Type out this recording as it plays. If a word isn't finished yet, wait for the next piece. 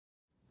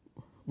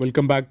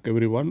Welcome back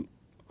everyone.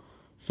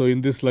 So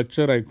in this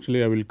lecture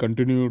actually I will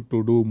continue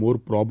to do more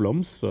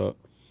problems.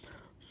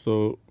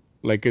 So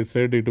like I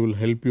said, it will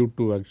help you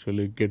to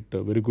actually get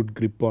a very good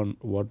grip on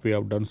what we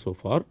have done so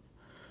far.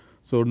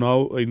 So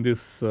now in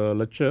this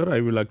lecture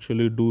I will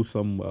actually do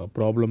some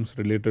problems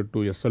related to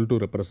SL2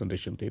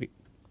 representation theory.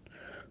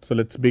 So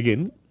let's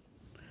begin.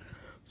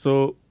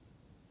 So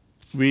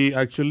we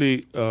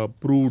actually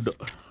proved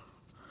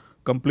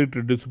complete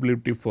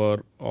reducibility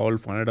for all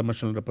finite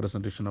dimensional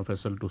representation of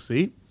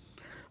SL2C,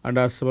 and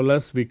as well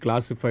as we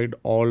classified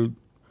all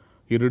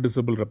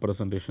irreducible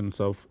representations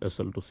of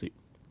SL2C.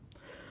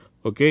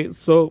 Okay,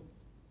 so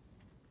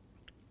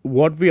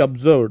what we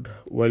observed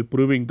while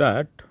proving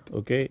that,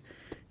 okay,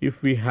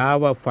 if we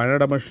have a finite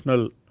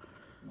dimensional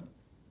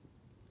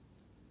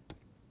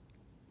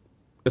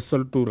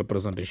SL2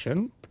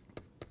 representation,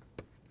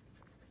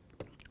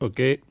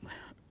 okay,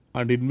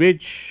 and in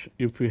which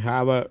if we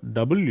have a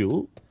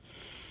W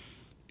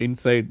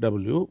inside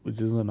W,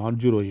 which is a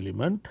non-zero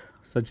element,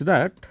 such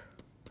that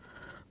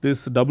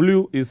this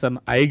W is an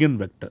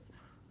eigenvector,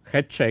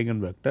 H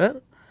eigenvector,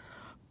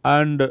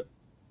 and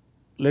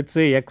let us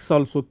say X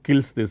also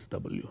kills this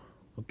W.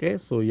 Okay.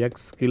 So,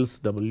 X kills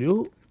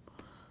W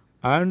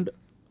and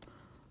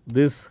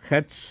this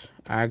H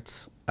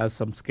acts as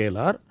some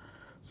scalar.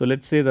 So, let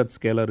us say that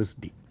scalar is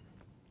D.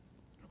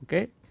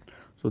 Okay.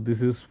 So,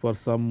 this is for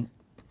some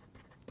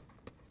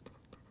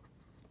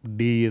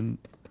D in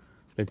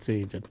let us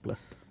say Z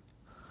plus.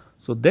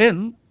 So,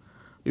 then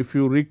if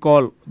you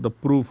recall the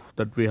proof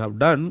that we have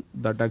done,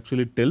 that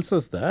actually tells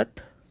us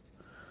that,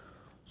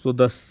 so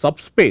the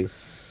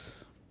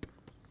subspace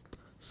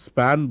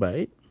spanned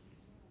by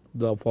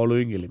the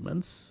following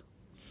elements,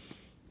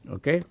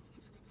 okay,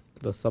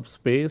 the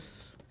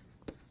subspace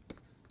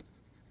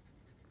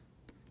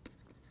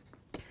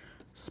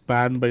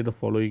spanned by the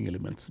following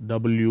elements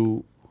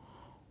W,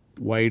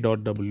 y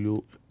dot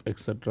W,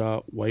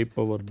 etc., y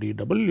power d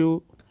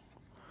W.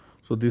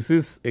 So, this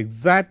is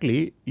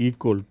exactly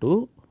equal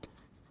to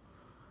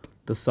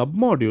the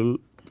submodule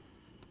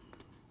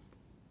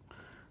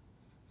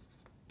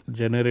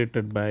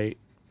generated by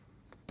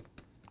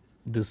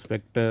this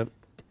vector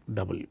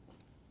W,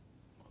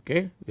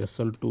 okay,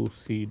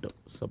 SL2C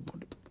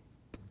submodule.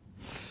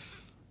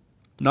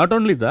 Not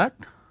only that,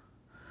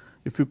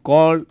 if you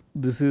call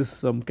this is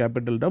some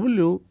capital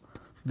W,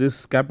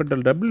 this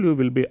capital W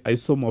will be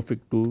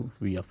isomorphic to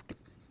V of t.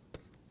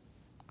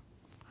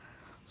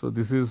 So,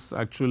 this is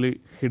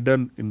actually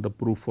hidden in the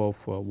proof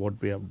of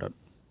what we have done.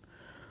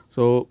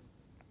 So,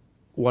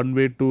 one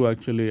way to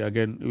actually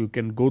again you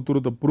can go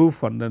through the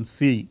proof and then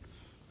see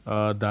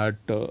that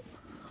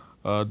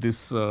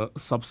this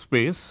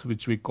subspace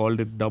which we called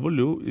it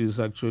W is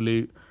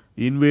actually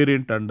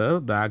invariant under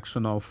the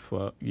action of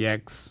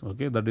X.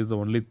 Okay, that is the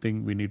only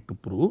thing we need to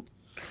prove.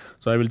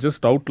 So, I will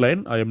just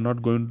outline, I am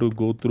not going to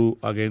go through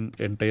again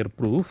entire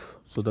proof.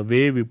 So, the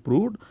way we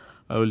proved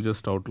I will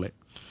just outline.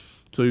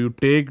 So, you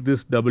take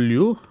this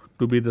W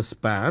to be the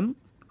span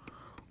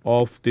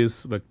of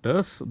these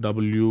vectors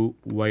W,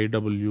 y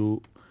W,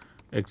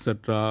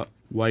 etc.,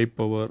 y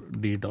power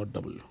d dot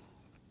W.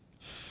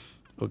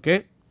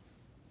 Okay.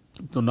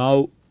 So,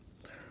 now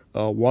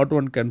what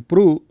one can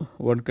prove?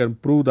 One can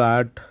prove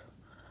that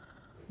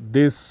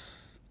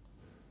this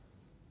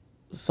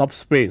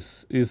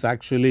subspace is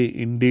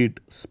actually indeed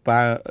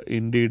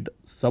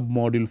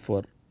submodule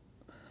for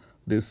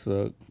this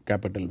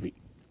capital V.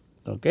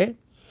 Okay.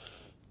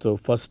 So,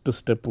 first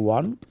step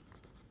 1.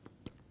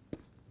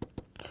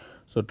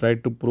 So, try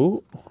to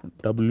prove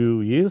W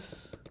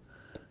is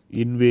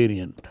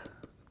invariant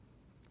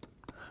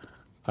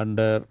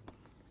under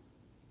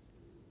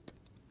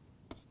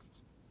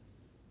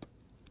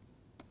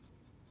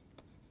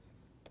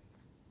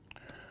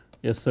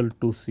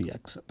SL2C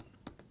action.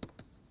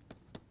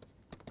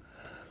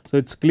 So,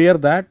 it is clear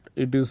that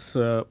it is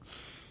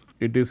H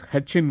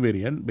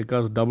invariant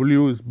because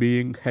W is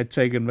being H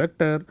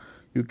eigenvector.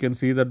 You can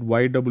see that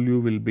y W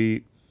will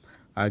be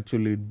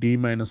actually d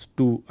minus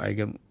 2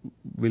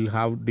 will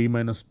have d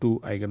minus 2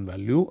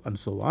 eigenvalue and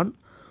so on.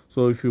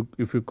 So, if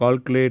you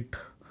calculate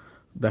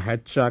the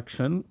H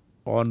action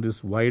on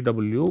this y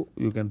W,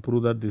 you can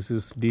prove that this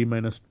is d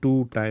minus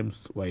 2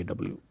 times y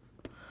W,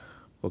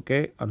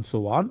 okay, and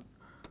so on.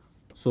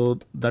 So,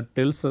 that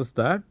tells us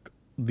that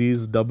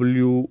these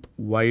W,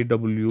 y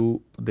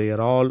W, they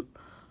are all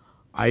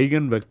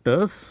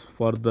eigenvectors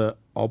for the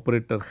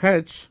operator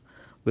H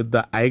with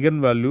the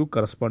eigenvalue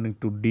corresponding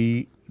to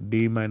d,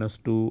 d minus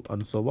 2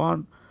 and so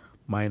on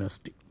minus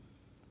t.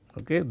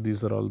 Okay.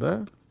 These are all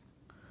the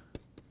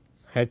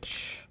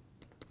H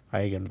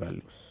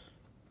eigenvalues.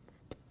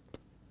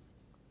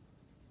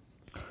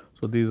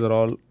 So, these are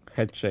all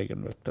H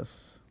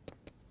eigenvectors.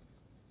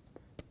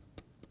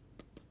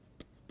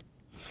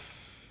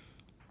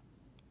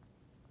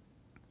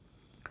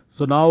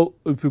 So, now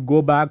if you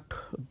go back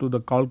to the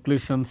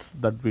calculations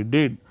that we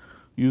did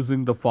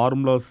using the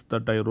formulas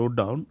that I wrote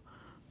down,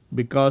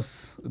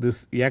 because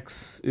this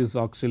X is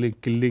actually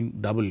killing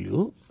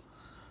W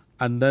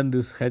and then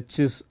this H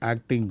is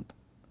acting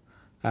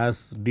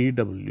as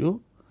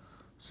dW.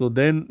 So,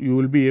 then you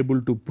will be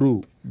able to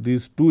prove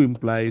these 2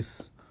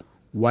 implies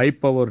y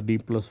power d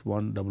plus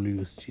 1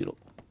 w is 0.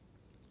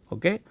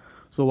 Okay.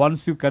 So,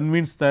 once you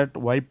convince that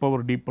y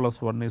power d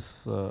plus 1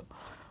 is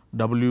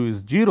w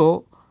is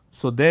 0,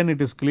 so then it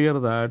is clear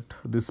that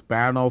this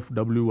span of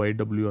w, y,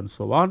 w and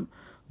so on,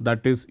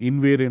 that is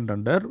invariant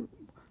under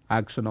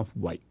action of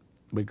y,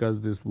 because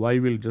this y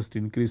will just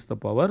increase the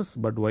powers,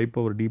 but y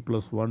power d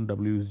plus 1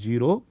 w is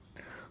 0.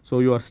 So,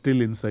 you are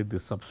still inside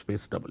this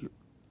subspace w.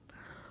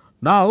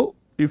 Now,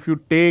 if you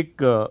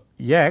take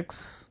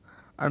x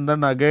and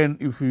then again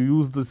if you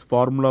use this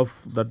formula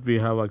that we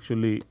have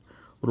actually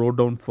wrote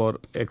down for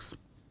x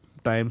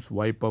times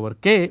y power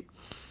k,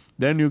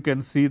 then you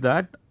can see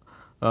that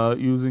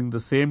using the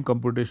same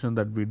computation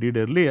that we did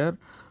earlier,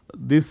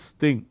 this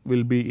thing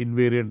will be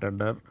invariant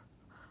under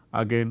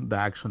again the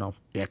action of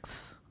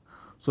x.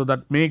 So,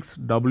 that makes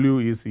w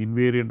is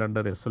invariant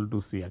under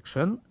SL2C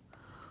action.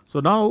 So,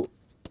 now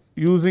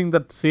using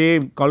that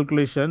same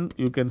calculation,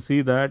 you can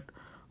see that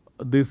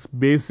this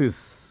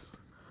basis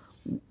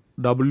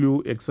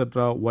w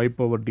etcetera y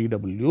power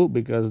dw,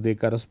 because they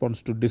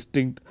corresponds to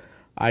distinct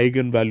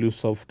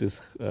eigenvalues of this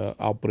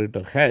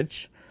operator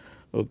h.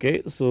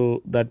 Okay.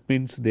 So, that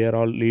means they are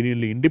all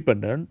linearly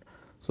independent.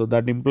 So,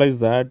 that implies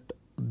that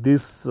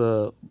this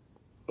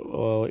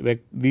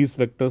these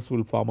vectors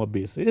will form a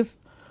basis.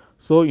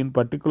 So, in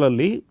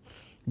particularly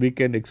we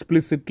can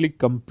explicitly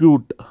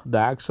compute the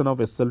action of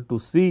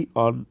SL2C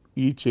on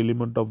each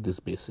element of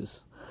this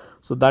basis.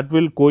 So, that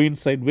will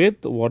coincide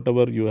with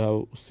whatever you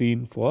have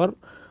seen for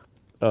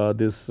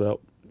this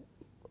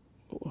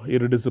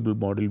irreducible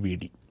model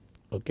VD.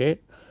 Okay.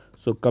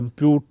 So,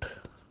 compute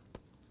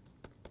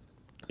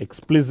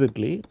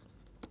explicitly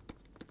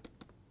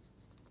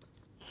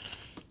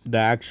the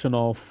action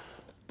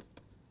of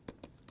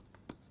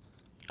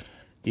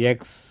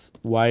x,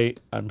 y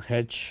and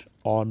h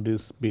on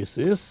this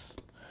basis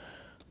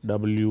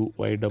w,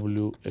 y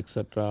w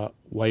etcetera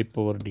y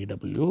power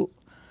dw,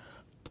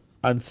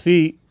 and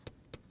see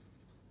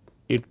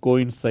it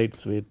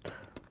coincides with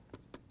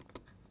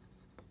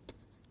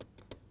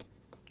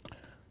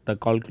the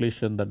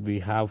calculation that we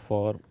have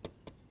for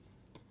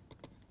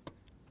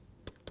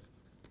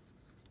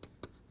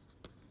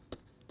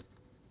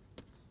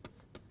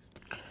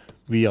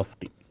V of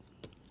t.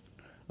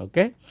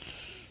 Okay.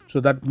 So,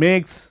 that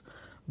makes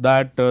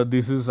that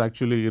this is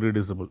actually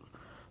irreducible.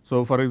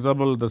 So, for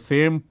example, the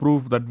same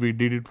proof that we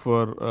did it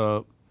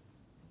for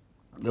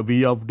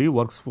V of d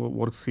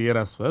works here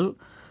as well,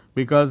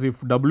 because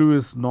if w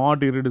is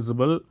not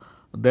irreducible,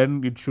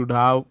 then it should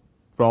have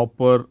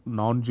proper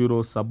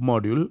non-zero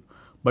submodule.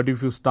 But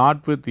if you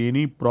start with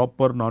any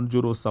proper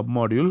non-zero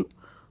submodule,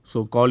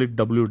 so call it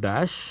w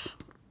dash.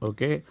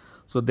 Okay.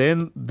 So,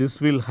 then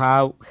this will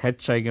have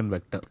h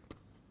eigenvector.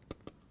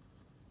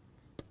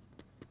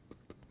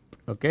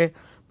 Okay,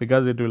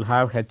 because it will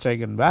have h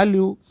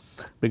eigenvalue,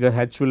 because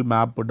h will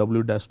map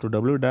w dash to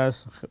w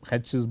dash,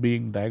 h is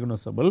being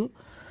diagnosable,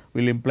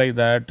 will imply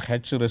that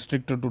h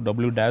restricted to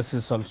w dash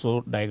is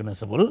also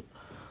diagnosable.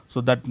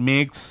 So, that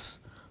makes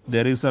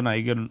there is an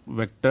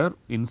eigenvector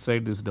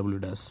inside this w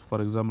dash.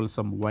 For example,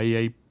 some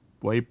y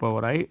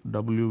power I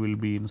w will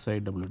be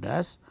inside w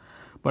dash.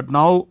 But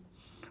now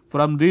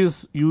from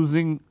this,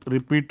 using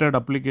repeated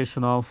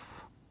application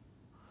of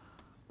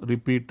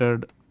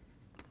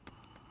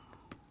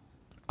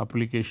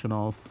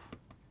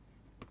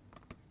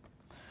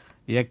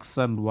x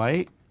and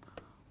y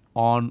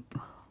on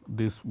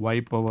this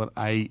y power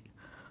I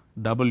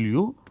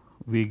w,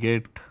 we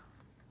get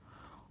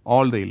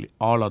all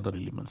other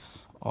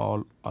elements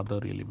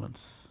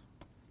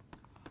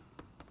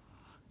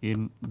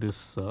in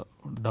this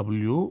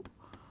w,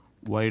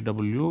 y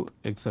w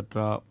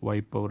etcetera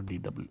y power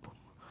dw.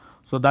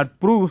 So, that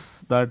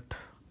proves that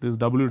this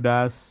w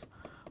dash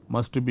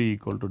must be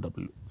equal to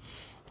w.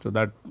 So,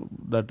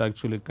 that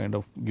actually kind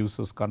of gives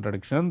us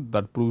contradiction,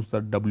 that proves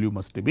that w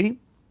must be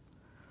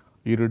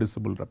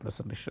irreducible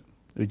representation,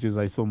 which is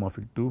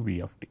isomorphic to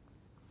V of t.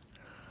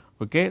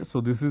 Okay.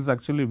 So, this is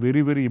actually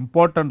very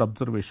important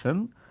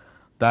observation,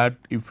 that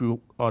if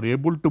you are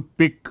able to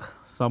pick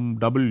some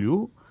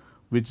w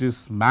which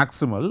is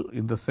maximal,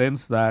 in the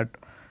sense that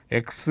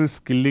x is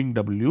killing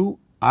w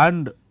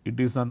and it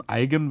is an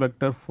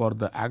eigenvector for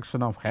the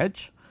action of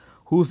h,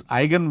 whose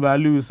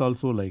eigenvalue is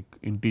also like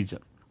integer.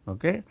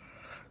 Okay.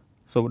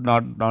 So,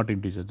 not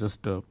integer,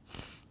 just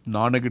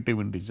non-negative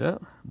integer,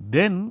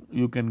 then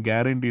you can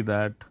guarantee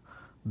that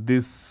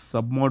this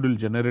submodule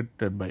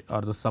generated by,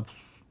 or the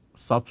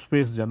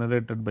subspace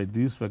generated by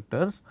these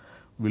vectors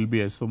will be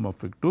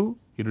isomorphic to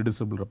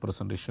irreducible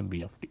representation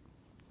V of t.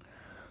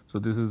 So,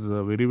 this is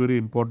a very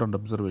important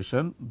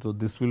observation. So,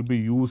 this will be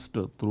used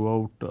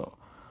throughout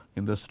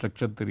in the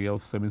structure theory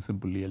of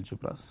semi-simple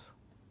algebras.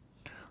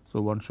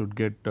 So, one should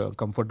get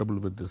comfortable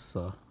with this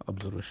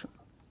observation.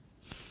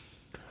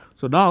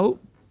 So, now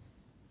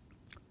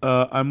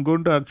I am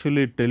going to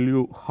actually tell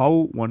you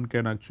how one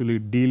can actually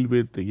deal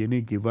with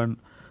any given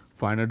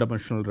finite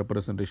dimensional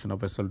representation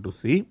of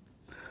SL2C.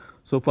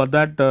 So, for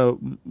that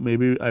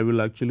maybe I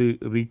will actually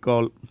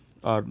recall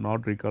or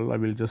not recall, I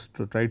will just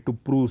try to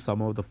prove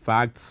some of the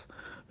facts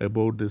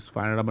about this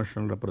finite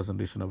dimensional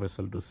representation of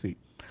SL2C.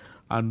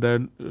 And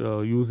then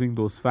using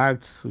those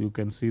facts, you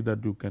can see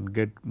that you can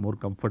get more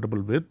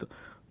comfortable with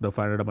the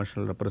finite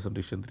dimensional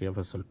representation 3 of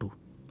SL2.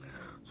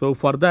 So,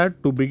 for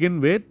that, to begin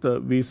with,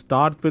 we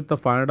start with the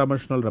finite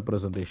dimensional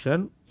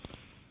representation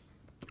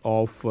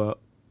of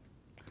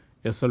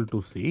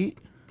SL2C.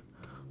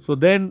 So,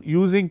 then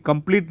using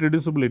complete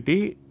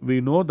reducibility,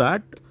 we know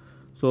that,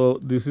 so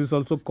this is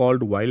also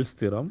called Weyl's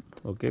theorem,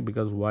 okay,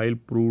 because Weyl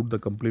proved the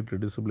complete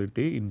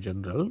reducibility in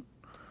general.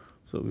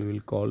 So, we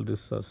will call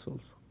this as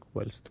also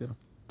Weyl's theorem.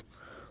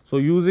 So,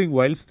 using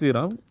Weyl's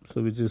theorem,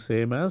 so which is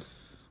same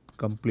as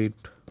complete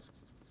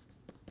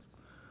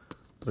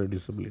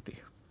reducibility.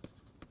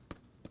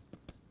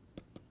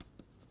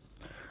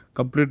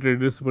 Complete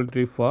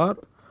reducibility for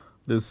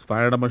this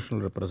finite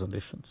dimensional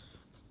representations,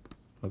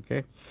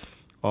 okay,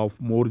 of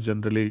more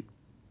generally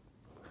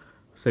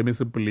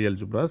semi-simple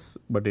algebras,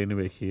 but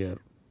anyway here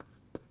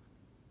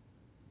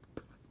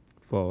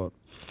for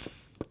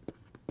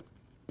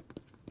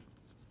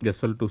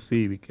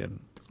SL2C we can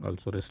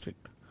also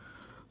restrict.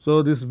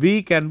 So, this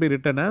V can be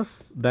written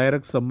as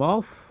direct sum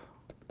of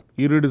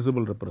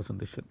irreducible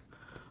representation.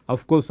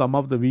 Of course, some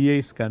of the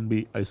VI's can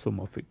be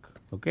isomorphic.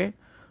 Okay.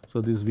 So,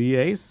 these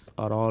VI's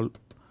are all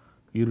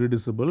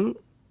irreducible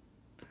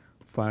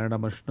finite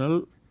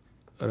dimensional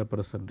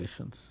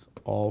representations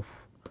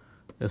of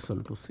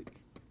SL2C.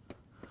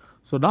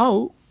 So,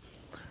 now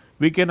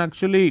we can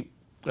actually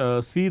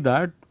see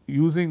that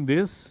using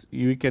this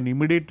we can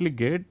immediately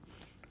get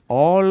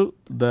all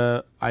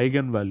the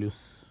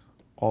eigenvalues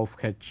of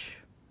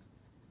H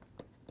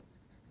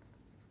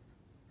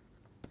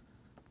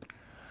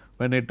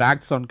when it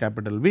acts on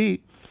capital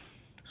V.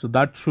 So,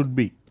 that should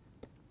be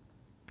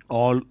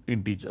all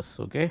integers,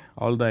 okay.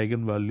 All the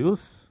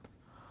eigenvalues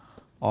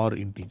are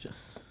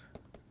integers.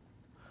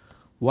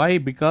 Why?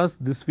 Because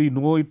this we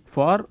know it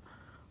for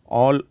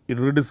all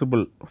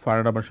irreducible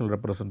finite dimensional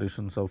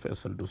representations of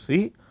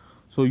SL2C.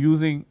 So,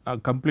 using a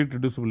complete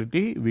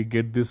reducibility we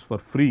get this for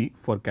free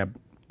for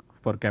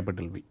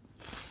capital V.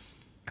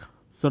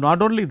 So,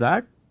 not only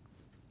that,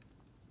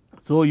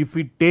 so if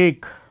we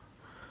take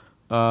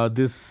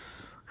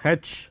this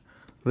H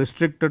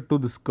restricted to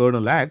this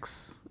kernel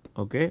X,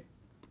 okay,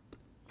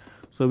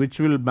 so which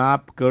will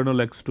map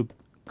kernel X to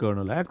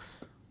kernel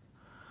X.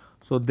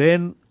 So,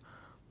 then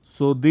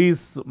so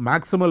these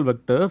maximal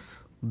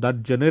vectors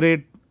that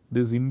generate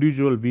this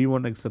individual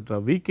V1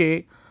 etc.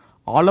 Vk,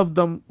 all of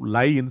them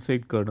lie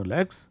inside kernel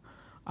X,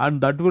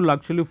 and that will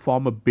actually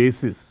form a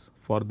basis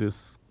for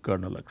this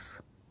kernel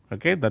X.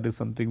 Okay. That is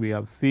something we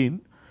have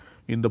seen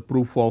in the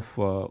proof of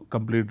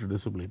complete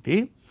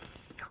reducibility.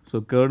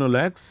 So, kernel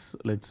X,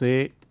 let us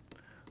say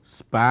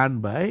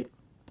spanned by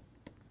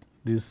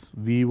this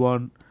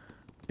V1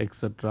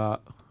 etc.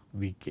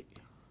 Vk.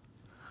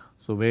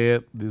 So,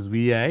 where these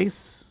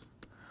Vi's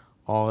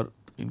are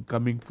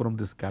coming from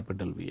this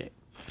capital Vi,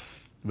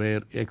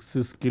 where X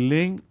is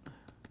killing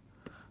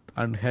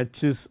and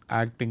H is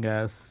acting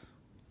as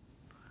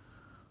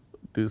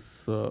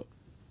this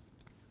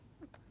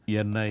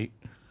Ni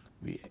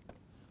Vi.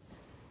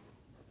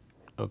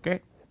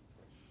 Okay.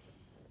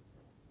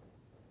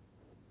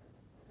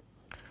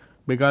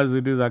 Because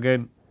it is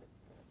again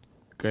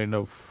kind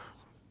of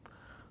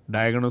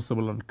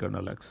diagnosable on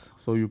kernel X.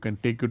 So, you can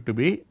take it to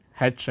be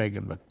H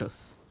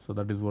eigenvectors. So,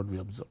 that is what we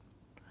observe.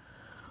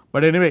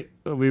 But anyway,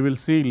 we will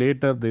see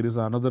later there is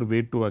another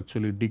way to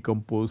actually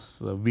decompose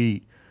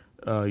V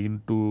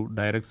into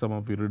direct sum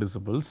of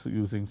irreducibles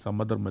using some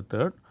other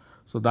method.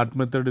 So, that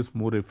method is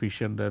more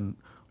efficient than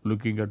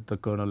looking at the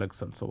kernel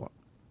X and so on.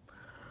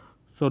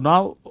 So,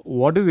 now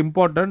what is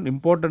important?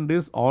 Important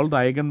is all the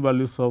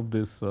eigenvalues of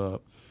this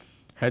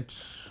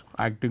H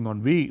acting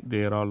on V,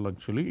 they are all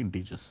actually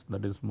integers,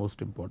 that is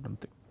most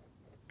important thing.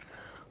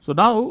 So,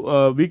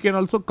 now we can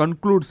also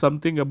conclude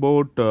something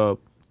about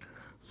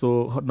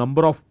so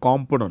number of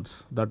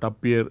components that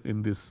appear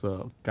in this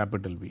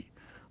capital V.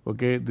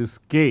 Okay. This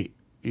K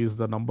is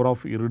the number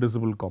of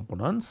irreducible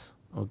components.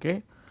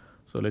 Okay.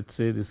 So, let us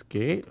say this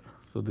K.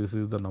 So, this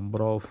is the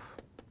number of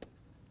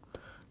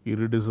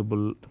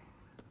irreducible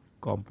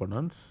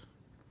components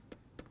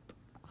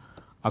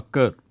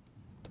occur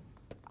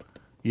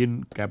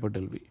in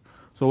capital V.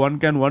 So, one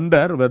can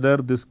wonder whether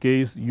this K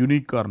is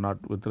unique or not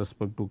with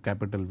respect to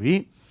capital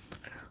V.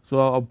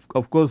 So,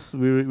 of course,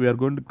 we are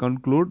going to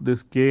conclude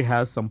this K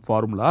has some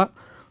formula.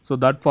 So,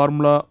 that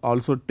formula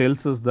also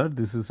tells us that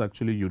this is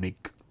actually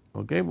unique,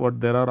 okay.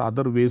 But there are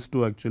other ways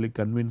to actually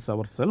convince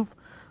ourselves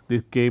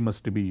this K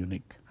must be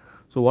unique.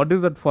 So, what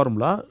is that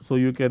formula? So,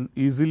 you can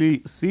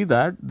easily see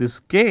that this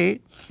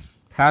K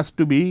has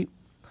to be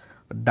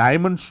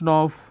dimension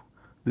of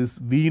this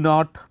V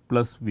naught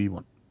plus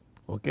V1.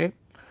 Okay.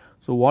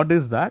 So, what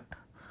is that?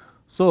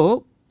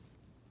 So,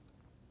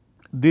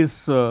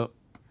 this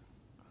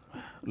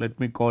let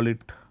me call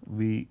it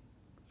V,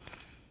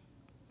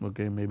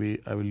 okay, maybe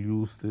I will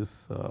use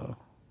this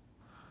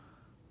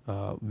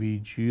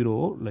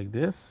V0 like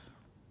this.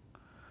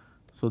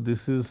 So,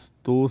 this is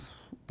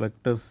those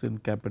vectors in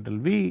capital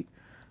V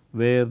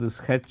where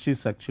this H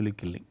is actually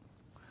killing,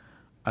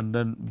 and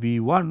then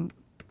V1.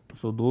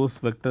 So, those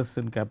vectors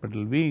in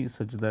capital V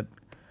such that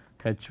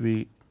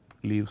HV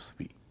leaves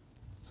V.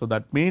 So,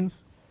 that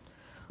means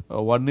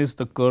one is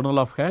the kernel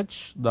of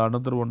H, the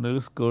another one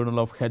is kernel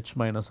of H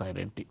minus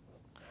identity.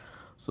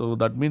 So,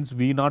 that means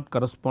V naught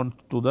corresponds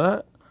to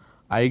the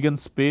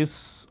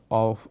eigenspace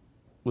of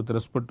with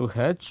respect to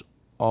H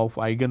of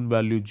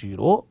eigenvalue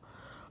 0,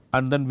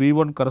 and then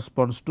V1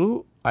 corresponds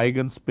to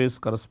eigenspace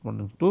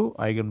corresponding to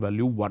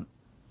eigenvalue 1.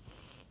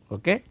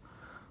 Okay.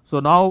 So,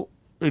 now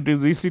it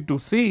is easy to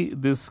see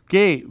this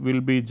K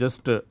will be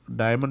just a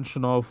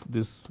dimension of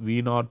this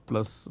V naught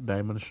plus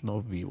dimension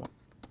of V1.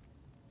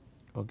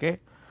 Okay.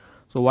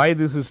 So, why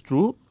this is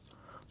true?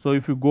 So,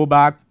 if you go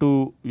back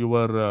to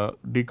your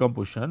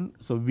decomposition,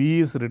 so V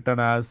is written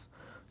as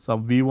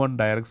some V1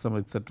 direct sum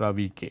etcetera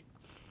Vk.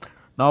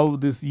 Now,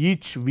 this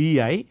each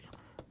Vi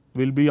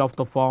will be of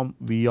the form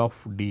V of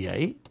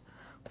di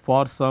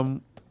for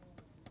some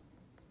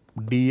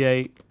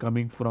di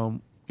coming from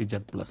z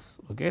plus,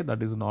 okay,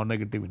 that is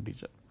non-negative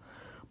integer.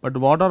 But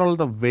what are all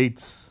the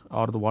weights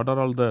or what are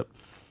all the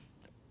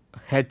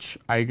H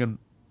eigen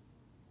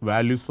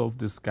values of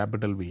this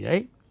capital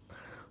Vi?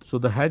 So,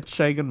 the H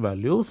eigen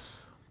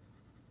values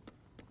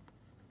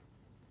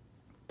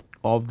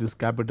of this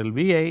capital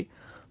Vi,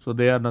 so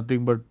they are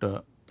nothing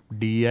but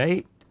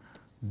di,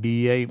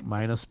 di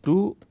minus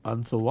 2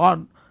 and so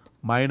on,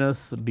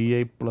 minus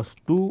di plus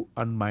 2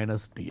 and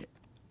minus di.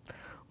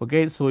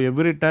 Okay. So,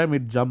 every time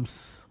it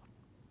jumps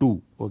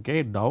 2,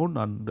 okay, down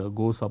and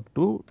goes up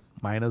to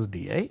minus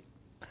di.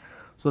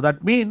 So,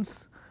 that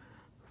means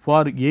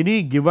for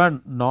any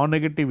given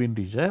non-negative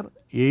integer,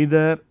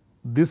 either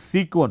this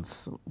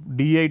sequence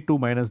di to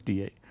minus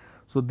di.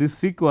 So, this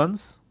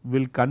sequence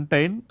will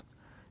contain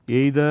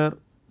either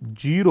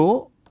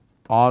 0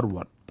 or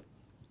 1.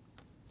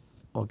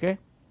 Okay.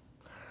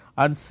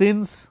 And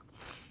since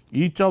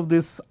each of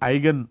these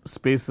eigen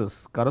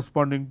spaces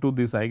corresponding to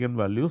these eigen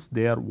values,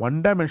 they are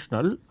one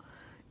dimensional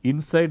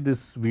inside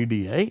this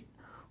VDI.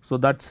 So,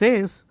 that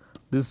says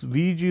this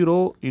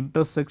V0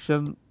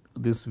 intersection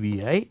this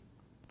Vi,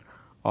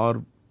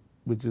 or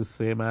which is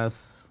same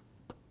as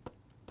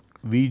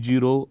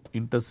V0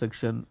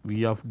 intersection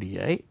V of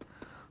di.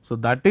 So,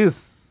 that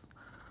is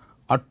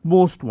at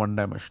most one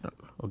dimensional.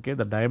 Okay.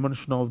 The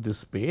dimension of this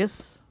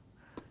space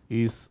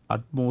is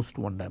at most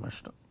one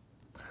dimensional.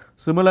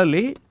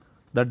 Similarly,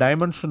 the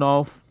dimension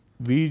of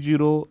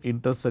V0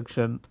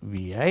 intersection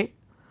Vi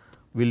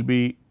will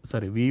be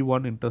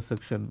V1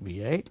 intersection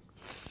Vi,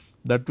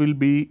 that will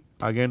be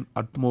again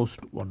at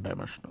most one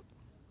dimensional.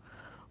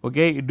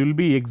 Okay. It will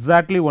be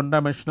exactly one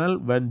dimensional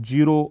when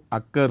 0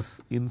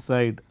 occurs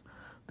inside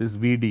this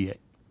VDI.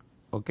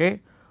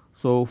 Okay.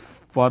 So,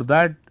 for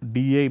that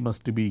di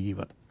must be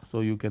even.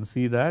 So, you can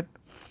see that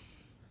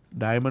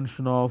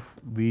dimension of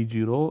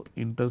V0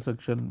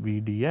 intersection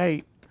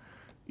VDI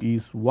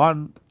is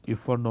 1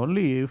 if and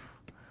only if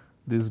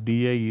this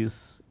di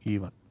is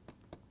even.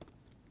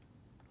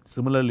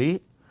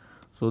 Similarly,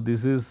 so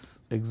this is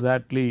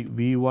exactly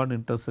V1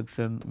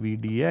 intersection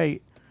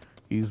VDI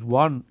is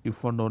 1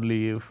 if and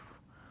only if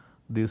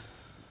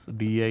this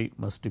di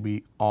must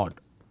be odd.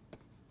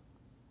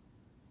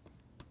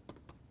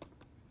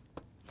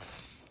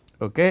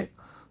 Okay.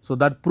 So,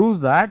 that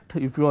proves that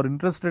if you are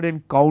interested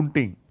in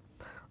counting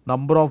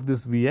number of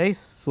these Vi's,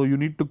 so you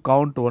need to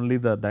count only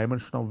the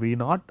dimension of V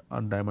naught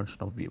and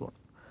dimension of V1.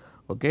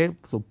 Okay.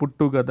 So, put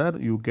together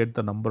you get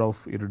the number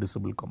of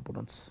irreducible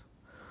components.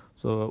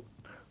 So,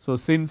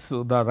 since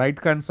the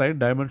right hand side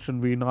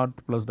dimension V naught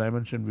plus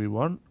dimension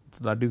V1,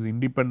 so that is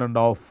independent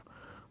of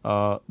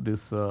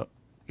this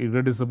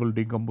irreducible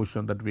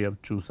decomposition that we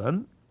have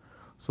chosen.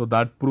 So,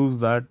 that proves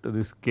that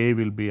this K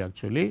will be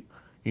actually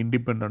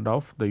independent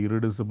of the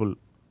irreducible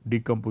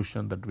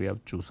decomposition that we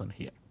have chosen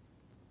here.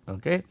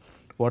 Okay.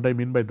 What I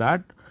mean by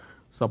that,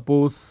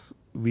 suppose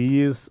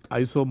V is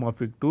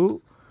isomorphic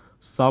to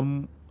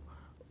some,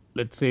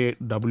 let us say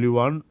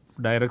W1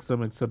 direct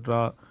sum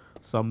etcetera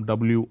some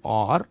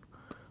WR,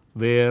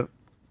 where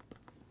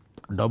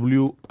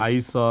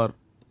Wi's are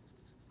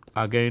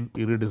again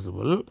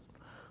irreducible.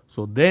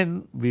 So,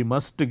 then we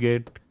must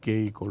get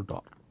K equal to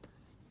R,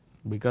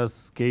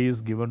 because K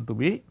is given to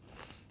be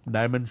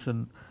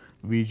dimension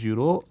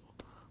V0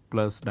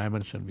 plus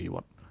dimension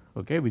V1,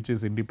 okay, which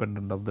is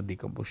independent of the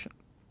decomposition.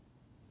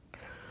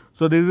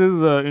 So, this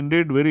is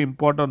indeed very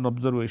important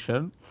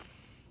observation.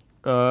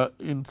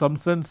 In some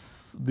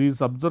sense,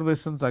 these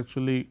observations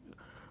actually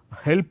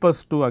help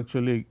us to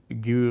actually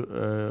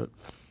give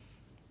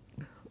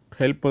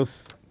help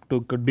us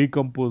to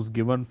decompose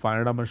given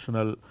finite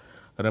dimensional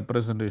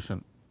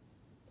representation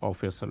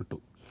of SL2.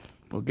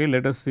 Okay.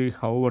 Let us see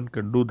how one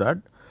can do that.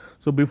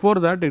 So, before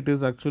that, it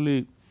is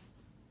actually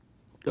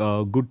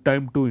a good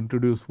time to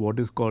introduce what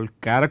is called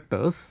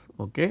characters.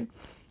 Okay.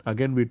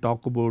 Again we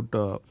talk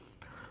about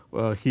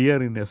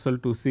here in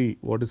SL2C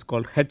what is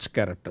called H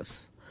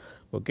characters.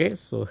 Okay.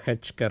 So,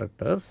 H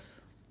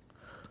characters.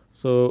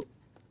 So,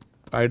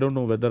 I do not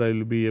know whether I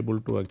will be able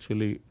to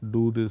actually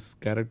do this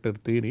character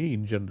theory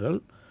in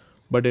general,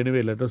 but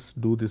anyway let us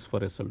do this for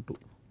SL2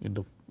 in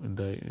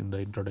the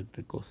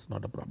introductory course,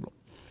 not a problem.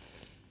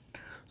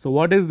 So,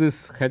 what is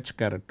this H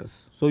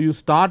characters? So, you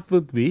start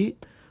with V,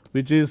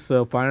 which is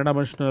a finite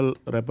dimensional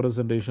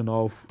representation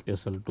of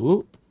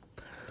SL2.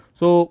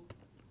 So,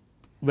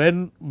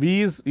 when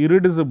V is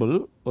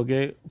irreducible,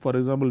 okay, for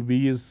example,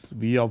 V is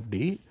V of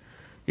D,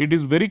 it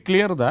is very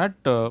clear that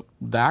the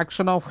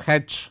action of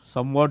H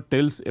somewhat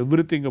tells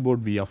everything about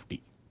V of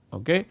D.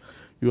 Okay.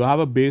 You have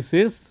a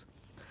basis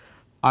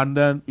and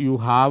then you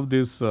have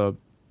this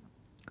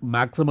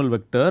maximal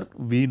vector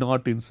V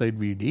naught inside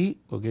V D.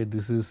 Okay.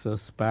 This is a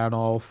span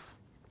of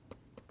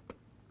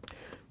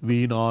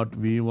V naught,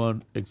 V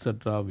 1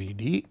 etcetera V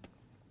D.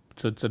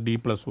 So, it is a D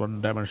plus 1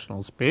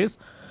 dimensional space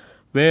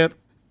where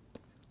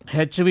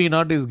H V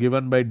naught is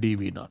given by D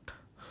V naught.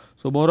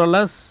 So, more or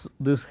less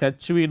this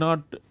H V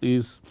naught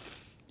is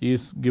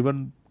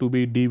given to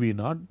be D V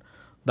naught,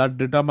 that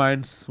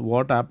determines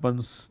what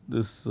happens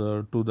this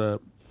to the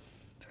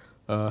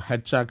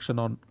H action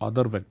on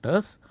other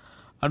vectors,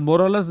 and more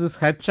or less this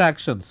H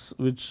actions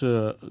which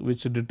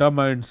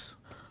determines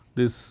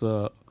this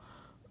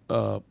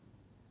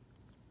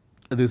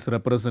this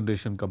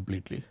representation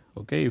completely.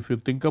 Okay. If you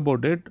think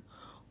about it,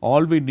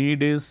 all we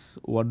need is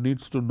one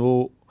needs to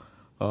know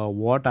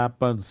what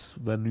happens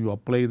when you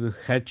apply the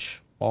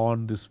H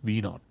on this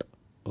V naught,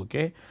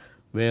 okay,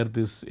 where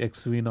this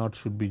x V naught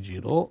should be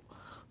 0.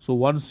 So,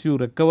 once you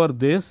recover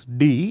this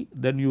D,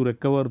 then you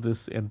recover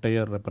this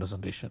entire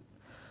representation.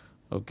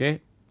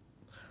 Okay.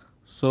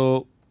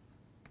 So,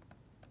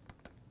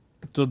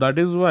 that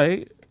is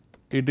why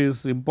it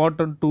is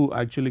important to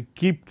actually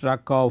keep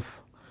track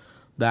of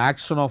the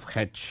action of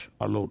H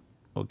alone.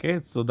 Okay.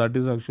 So, that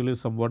is actually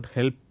somewhat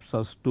helps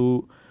us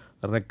to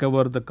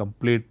recover the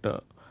complete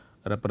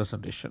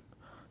representation.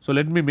 So,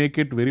 let me make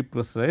it very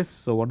precise.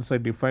 So, once I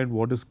define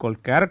what is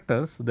called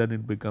characters, then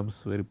it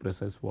becomes very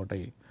precise what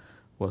I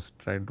was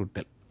trying to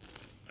tell.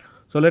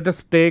 So, let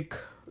us take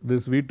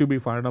this V to be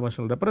finite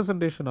dimensional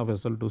representation of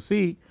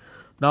SL2C.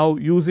 Now,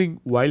 using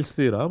Weyl's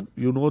theorem,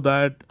 you know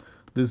that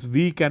this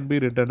V can be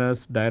written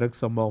as direct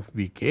sum of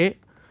Vk,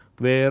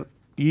 where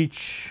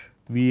each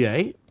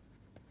Vi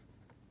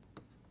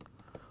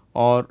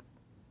are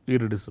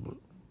irreducible.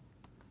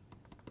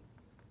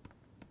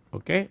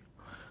 Okay.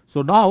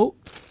 So, now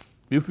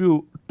if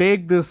you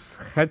take this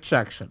H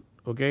action,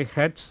 okay,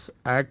 H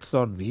acts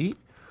on V.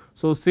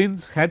 So,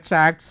 since H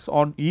acts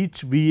on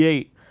each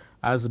Vi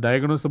as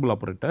diagnosable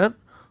operator,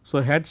 so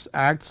H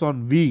acts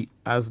on V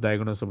as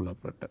diagnosable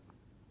operator,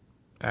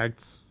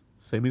 acts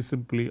semi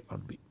simply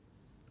on V.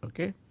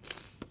 Okay.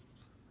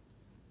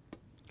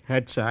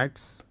 H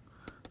acts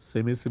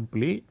semi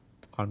simply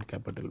on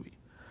capital V.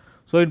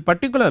 So, in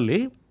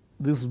particularly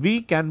this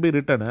V can be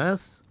written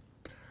as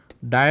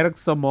direct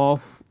sum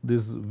of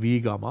this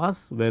V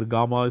gammas, where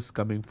gamma is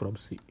coming from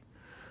C.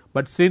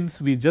 But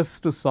since we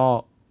just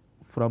saw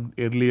from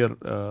earlier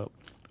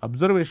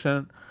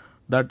observation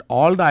that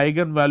all the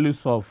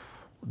eigenvalues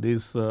of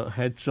this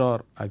H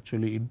are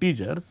actually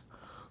integers.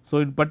 So,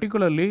 in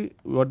particularly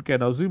one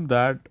can assume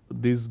that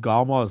these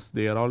gammas,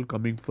 they are all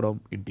coming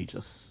from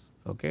integers.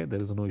 Okay.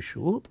 There is no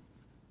issue.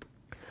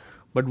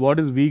 But what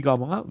is V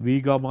gamma? V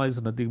gamma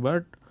is nothing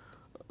but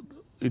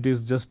it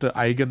is just an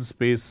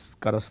eigenspace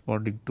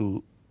corresponding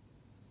to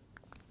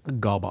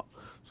gamma.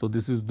 So,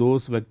 this is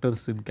those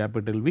vectors in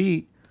capital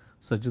V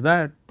such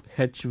that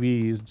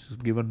HV is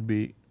just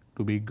given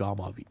to be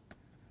gamma V.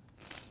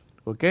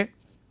 Okay.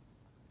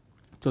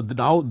 So,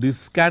 now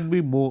this can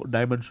be more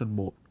dimension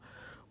more.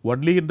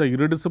 Only in the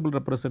irreducible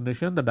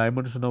representation the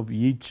dimension of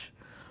each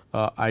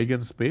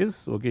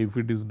eigenspace, okay, if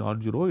it is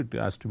non-zero it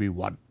has to be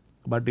 1.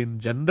 But in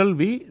general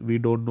V, we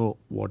do not know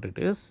what it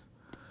is,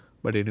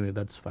 but anyway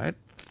that is fine.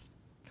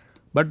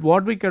 But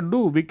what we can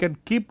do, we can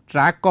keep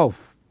track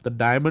of the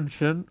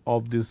dimension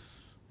of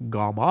this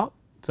gamma,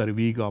 sorry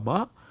V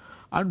gamma,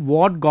 and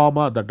what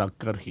gamma that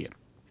occur here.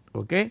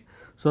 Okay.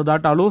 So,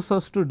 that allows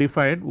us to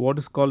define what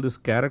is called this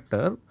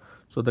character.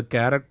 So, the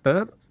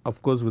character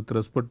of course with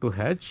respect to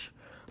H,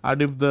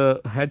 and if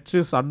the H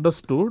is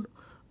understood,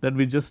 then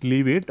we just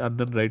leave it and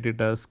then write it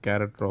as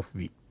character of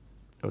V.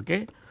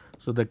 Okay.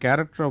 So, the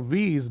character of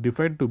V is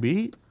defined to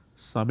be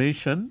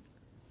summation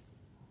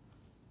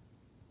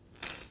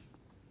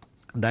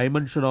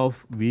dimension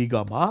of V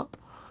gamma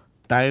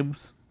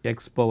times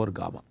x power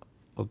gamma,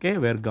 okay,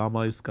 where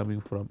gamma is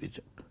coming from Z.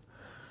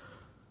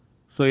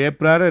 So, a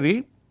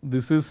priori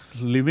this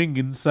is living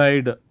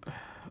inside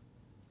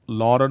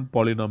Laurent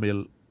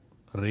polynomial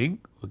ring,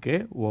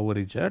 okay, over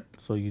Z.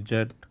 So,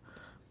 Z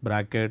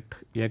bracket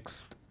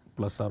x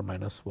plus or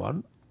minus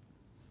 1.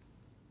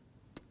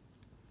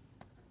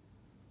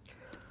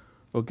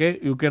 Okay.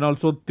 You can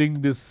also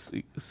think this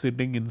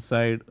sitting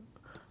inside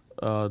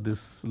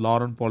this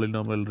Laurent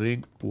polynomial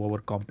ring over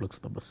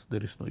complex numbers,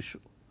 there is no issue.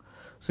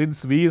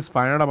 Since V is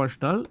finite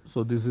dimensional,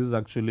 so this is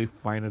actually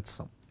finite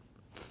sum.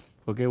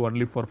 Okay.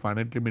 Only for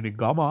finitely many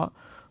gamma,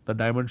 the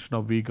dimension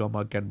of V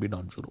gamma can be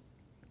non-zero.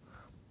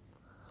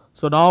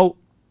 So, now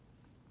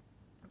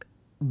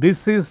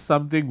this is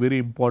something very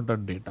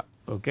important data.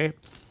 Okay.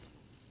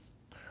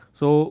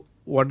 So,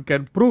 one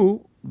can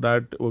prove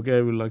that, okay,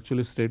 I will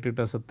actually state it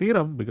as a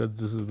theorem, because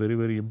this is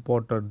very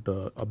important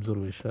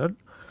observation,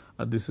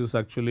 and this is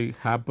actually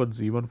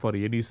happens even for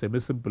any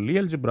semi-simple Lie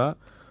algebra,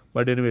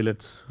 but anyway let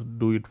us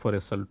do it for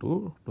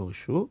SL2, no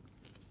issue.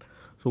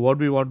 So, what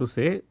we want to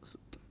say,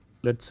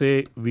 let us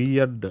say V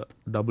and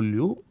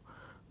W,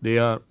 they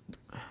are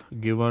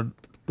given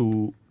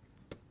to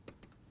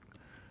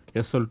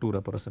SL2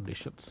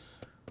 representations.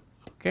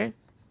 Okay.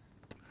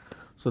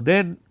 So,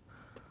 then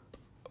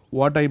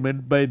what I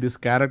meant by this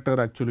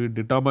character actually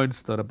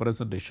determines the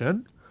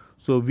representation.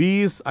 So,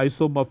 V is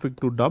isomorphic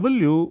to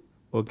W,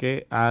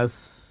 okay,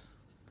 as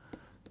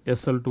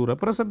SL2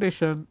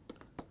 representation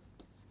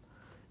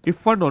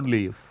if and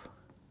only if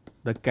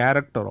the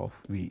character of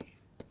V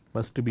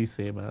must be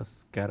same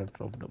as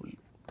character of W.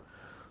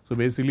 So,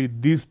 basically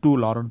these two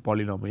Laurent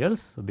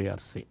polynomials, they are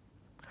same.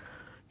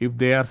 If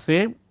they are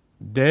same,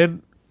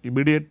 then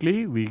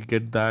immediately we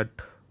get that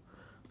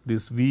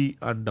this V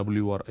and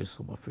W are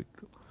isomorphic.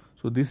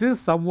 So, this is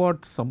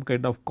somewhat some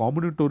kind of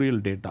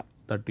combinatorial data,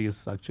 that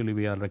is actually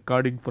we are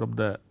recording from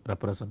the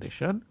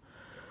representation,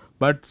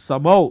 but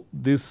somehow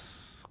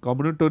this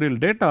combinatorial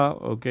data,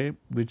 okay,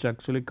 which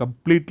actually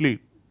completely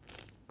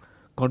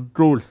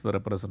controls the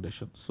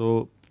representation.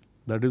 So,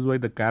 that is why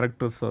the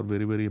characters are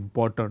very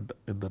important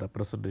in the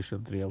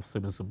representation theory of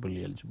semi-simple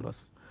Lie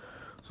algebras.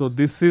 So,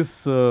 this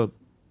is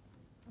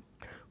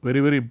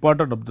very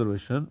important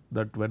observation,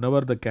 that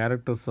whenever the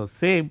characters are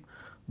same,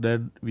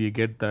 then we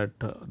get that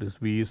this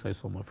V is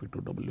isomorphic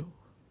to W.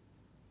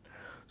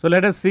 So,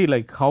 let us see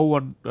like how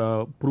one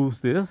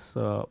proves this.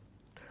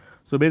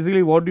 So,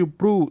 basically what you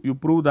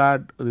prove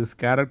that these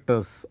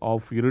characters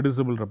of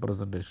irreducible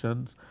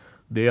representations,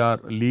 they are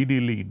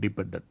linearly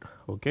independent.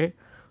 Okay.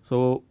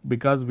 So,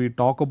 because we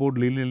talk about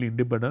linearly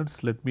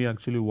independence, let me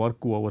actually work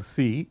over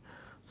C.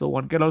 So,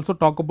 one can also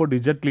talk about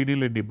Z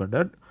linearly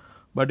independent,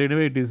 but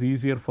anyway it is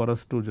easier for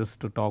us to just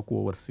talk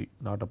over C,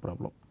 not a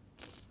problem.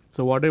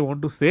 So, what I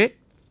want to say,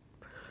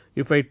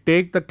 if I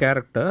take the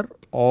character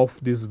of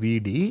this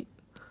Vd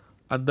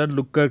and then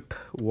look at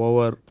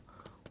over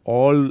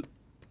all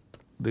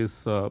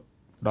this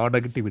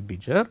non-negative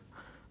integer,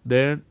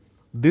 then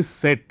this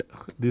set,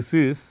 this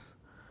is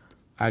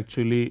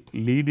actually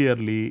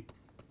linearly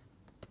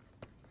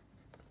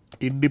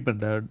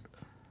independent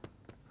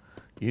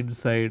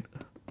inside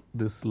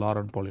this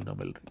Laurent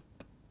polynomial ring.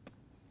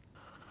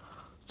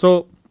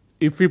 So,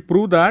 if we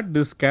prove that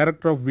this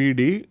character of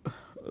Vd,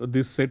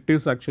 this set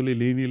is actually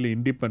linearly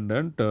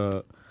independent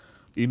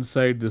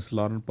inside this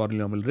Laurent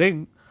polynomial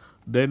ring,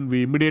 then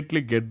we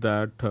immediately get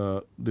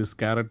that this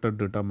character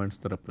determines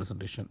the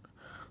representation.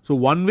 So,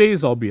 one way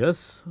is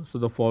obvious. So,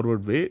 the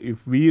forward way, if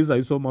V is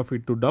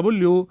isomorphic to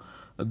W,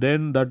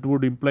 then that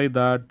would imply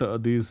that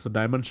this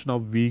dimension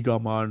of V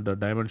gamma and the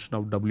dimension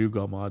of W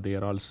gamma, they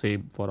are all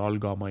same for all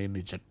gamma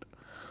in Z.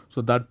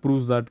 So, that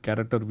proves that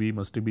character V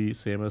must be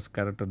same as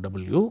character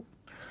W.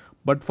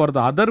 But for the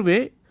other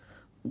way,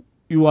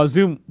 you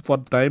assume for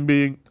time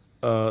being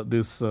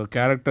this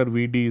character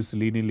Vd is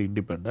linearly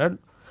independent.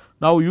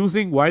 Now,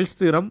 using Weyl's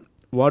theorem,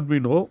 what we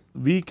know,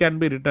 V can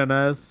be written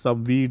as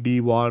some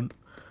Vd1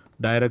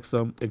 direct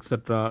sum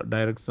etc.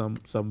 direct sum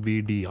some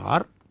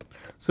Vdr.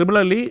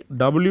 Similarly,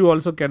 W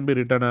also can be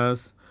written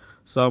as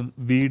some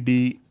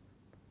Vd1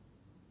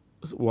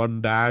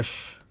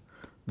 dash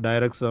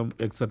direct sum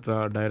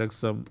etc. direct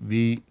sum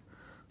V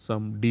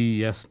some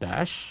ds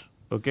dash.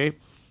 Okay.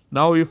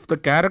 Now, if the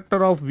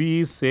character of V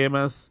is same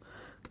as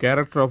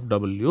character of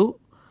W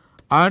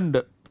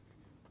and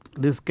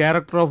this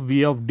character of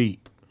V of D,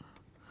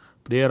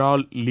 they are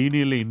all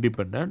linearly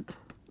independent,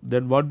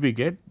 then what we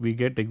get? We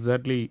get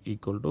exactly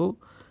equal to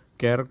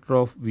character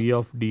of V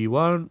of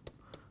D1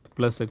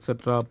 plus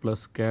etc.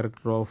 plus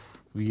character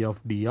of V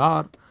of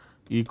Dr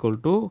equal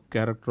to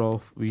character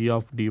of V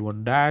of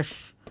D1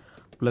 dash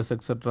plus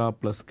etc.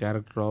 plus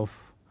character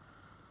of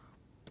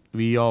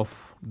V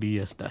of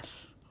ds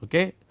dash.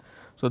 Okay.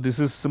 So, this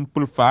is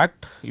simple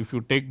fact. If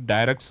you take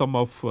direct sum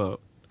of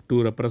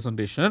two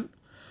representation,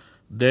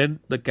 then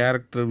the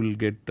character will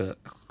get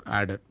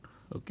added.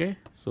 Okay.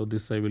 So,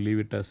 this I will leave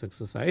it as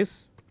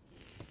exercise.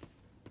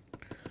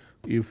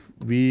 If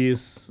V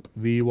is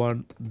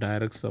V1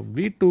 direct sum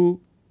V2,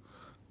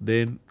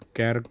 then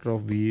character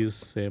of V is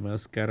same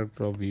as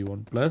character of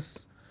V1 plus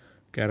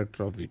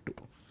character of V2.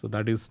 So,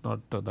 that is not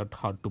that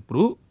hard to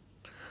prove.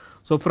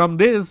 So, from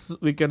this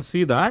we can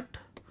see that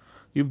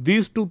if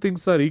these two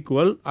things are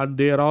equal and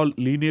they are all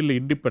linearly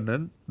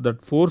independent,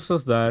 that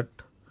forces that,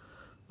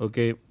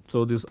 okay,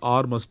 so this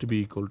R must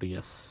be equal to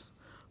S.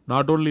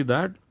 Not only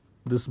that,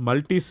 this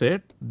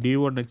multiset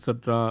D1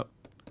 etc.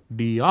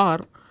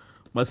 dr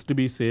must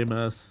be same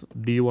as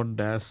D1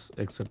 dash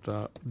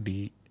etc.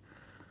 ds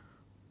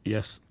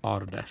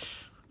R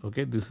dash.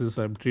 Okay, this is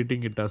I am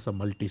treating it as a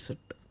multiset.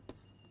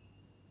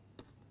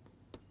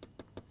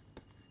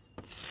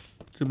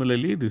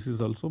 Similarly, this is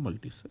also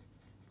multiset.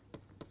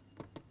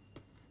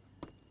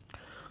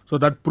 So,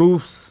 that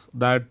proves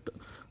that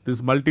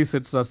these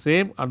multisets are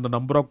same and the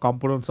number of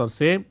components are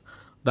same,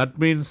 that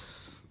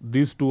means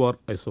these two are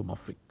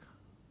isomorphic.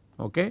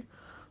 Okay.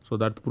 So,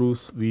 that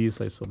proves V is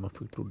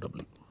isomorphic to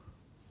W.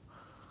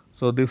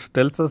 So, this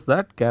tells us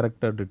that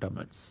character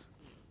determines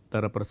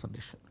the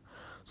representation.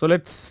 So,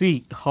 let us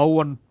see how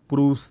one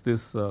proves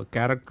this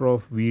character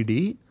of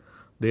VD.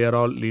 They are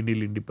all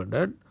linearly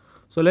independent.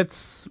 So, let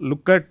us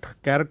look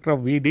at character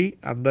of VD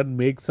and then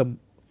make some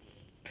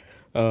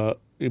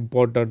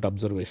important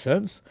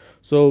observations.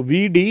 So,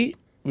 VD,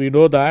 we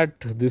know that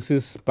this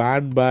is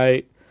spanned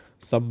by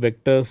some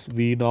vectors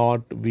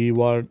V0,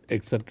 V1,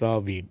 etc.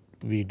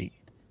 VD,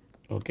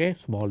 okay,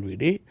 small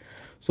vd.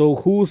 So,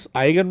 whose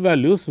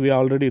eigenvalues we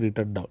already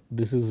written down.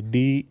 This is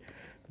d,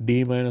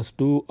 d minus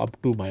 2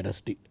 up to minus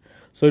d.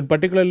 So, in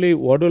particularly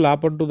what will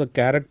happen to the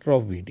character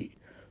of VD?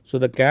 So,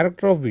 the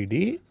character of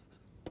VD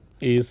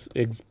is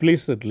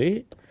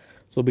explicitly,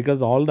 so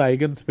because all the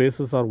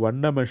eigenspaces are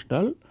one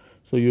dimensional,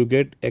 so you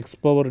get x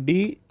power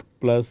d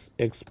plus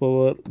x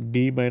power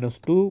d minus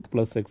 2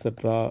 plus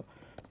etc.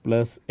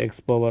 plus x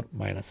power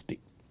minus d.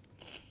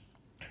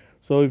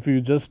 So, if you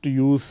just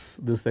use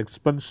this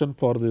expansion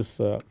for this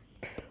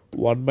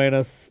 1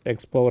 minus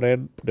x power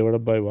n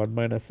divided by 1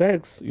 minus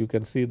x, you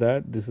can see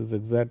that this is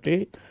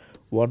exactly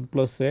 1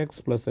 plus x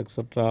plus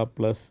etc.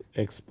 plus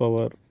x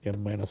power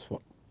n minus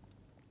 1.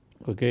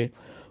 Okay.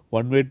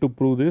 One way to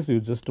prove this, you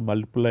just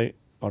multiply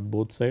on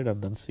both sides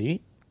and then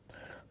see.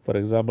 For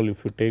example,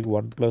 if you take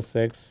 1 plus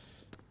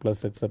x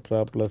plus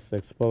etc. plus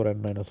x power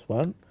n minus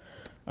 1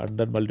 and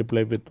then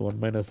multiply with 1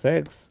 minus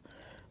x,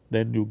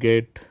 then you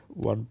get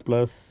 1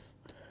 plus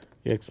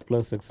x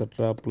plus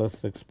etc.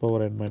 plus x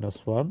power n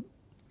minus 1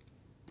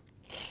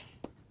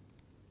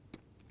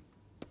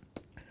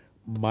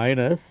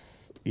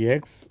 minus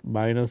x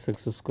minus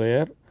x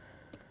square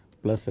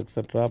plus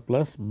etc.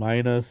 plus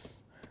minus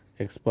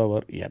x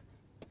power n.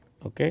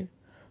 Okay.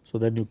 So,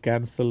 then you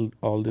cancel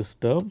all these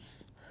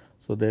terms.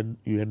 So, then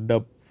you end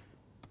up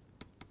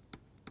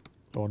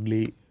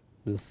only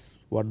this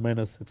 1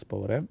 minus x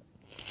power n.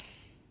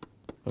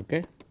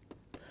 Okay.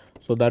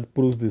 So, that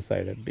proves this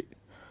identity.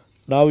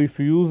 Now, if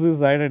you use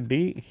this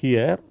identity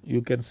here,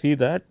 you can see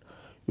that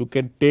you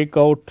can take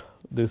out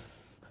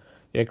this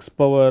x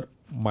power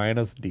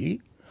minus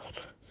d.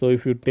 So,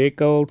 if you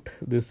take out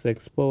this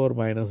x power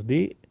minus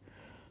d,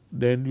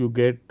 then you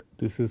get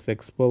this is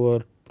x power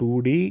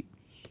 2d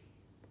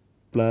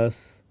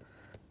plus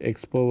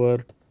x power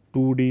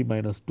 2d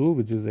minus 2,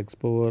 which is x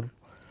power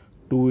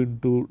 2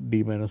 into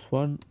d minus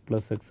 1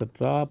 plus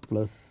etc.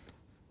 plus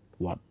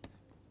 1.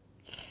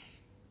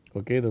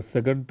 Okay. The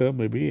second term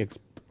may be x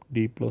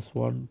d plus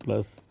 1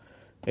 plus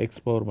x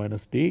power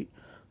minus d.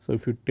 So,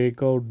 if you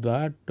take out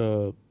that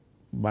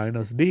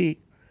minus d,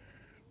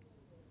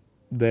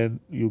 then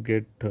you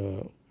get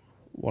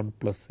 1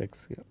 plus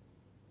x here.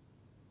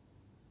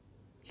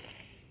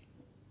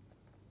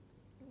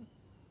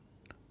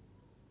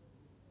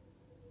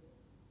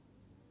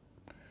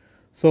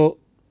 So,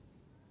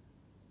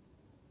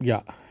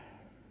 yeah.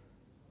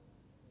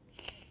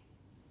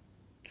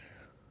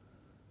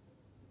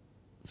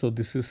 So,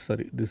 this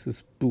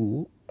is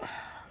 2.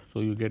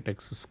 So, you get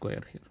x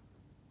square here.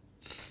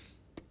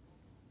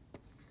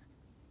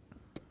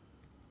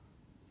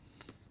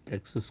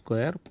 X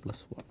square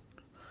plus 1.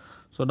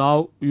 So,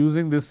 now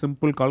using this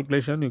simple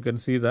calculation, you can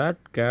see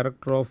that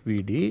character of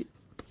VD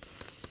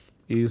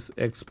is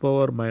x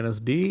power minus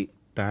d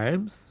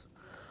times.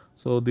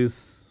 So,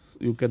 this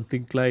you can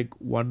think like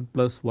 1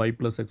 plus y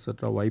plus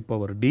etc. y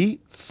power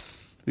d,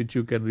 which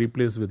you can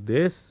replace with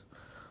this.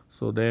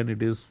 So, then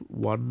it is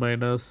 1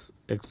 minus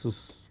x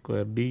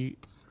square d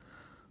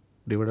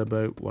divided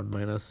by 1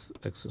 minus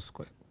x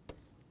square.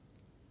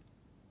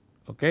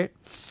 Okay.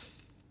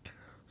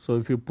 So,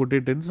 if you put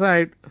it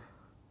inside,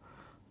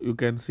 you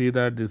can see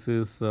that this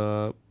is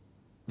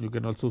you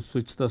can also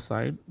switch the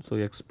sign. So,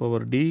 x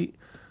power d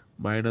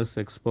minus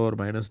x power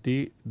minus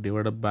d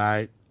divided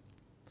by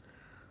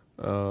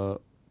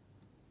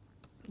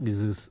this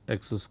is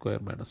x square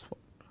minus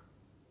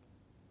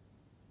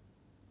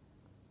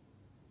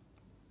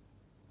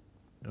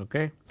 1.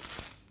 Okay.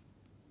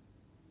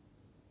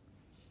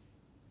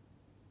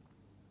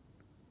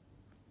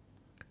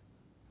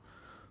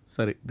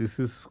 Sorry, this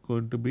is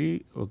going to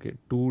be okay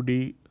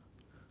 2d,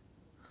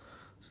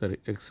 sorry,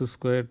 x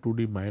square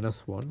 2d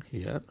minus 1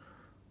 here.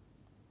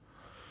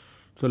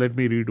 So, let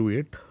me redo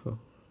it.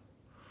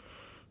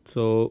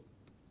 So,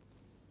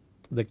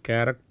 the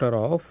character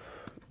of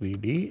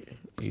VD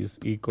is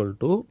equal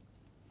to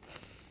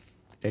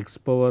x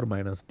power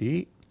minus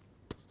d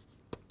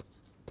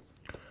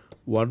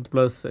 1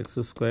 plus x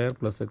square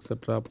plus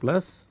etc.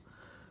 plus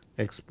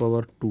x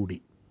power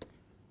 2d.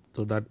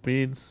 So, that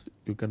means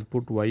you can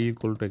put y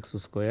equal to x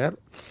square.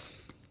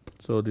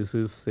 So, this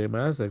is same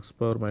as x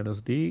power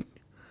minus d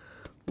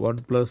 1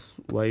 plus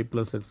y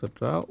plus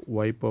etc.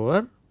 y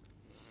power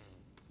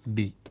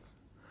d.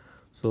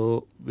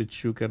 So,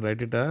 which you can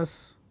write it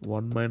as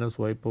 1 minus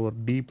y power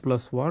d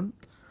plus 1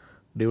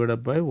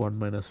 divided by 1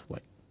 minus y.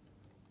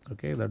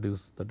 Okay, that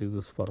is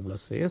this formula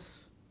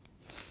says.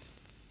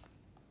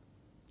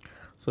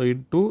 So,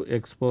 into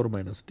x power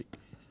minus d.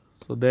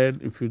 So, then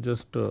if you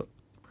just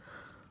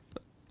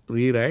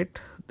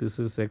rewrite this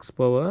is x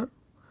power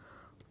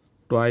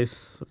twice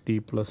t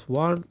plus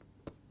 1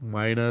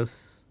 minus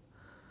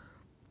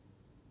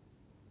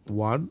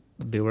 1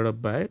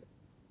 divided by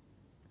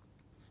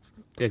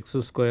x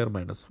square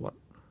minus 1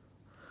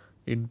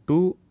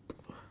 into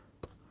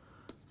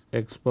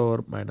x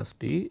power minus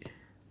t.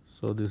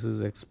 So, this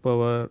is x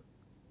power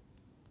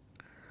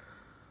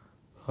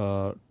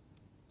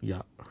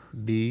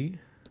d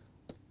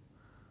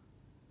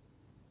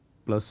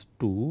plus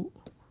 2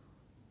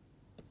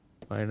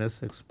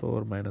 minus x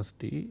power minus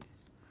t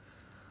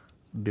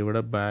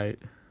divided by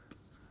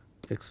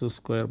x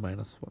square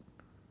minus 1.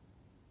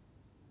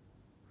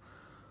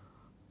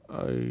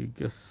 I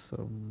guess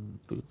I'm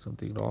doing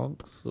something wrong.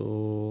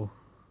 So,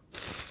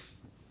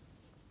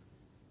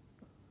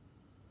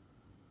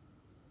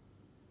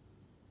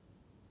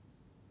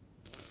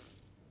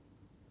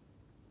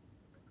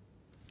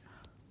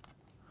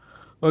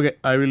 okay,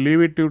 I will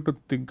leave it to you to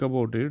think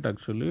about it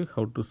actually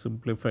how to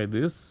simplify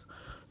this.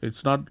 It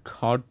is not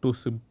hard to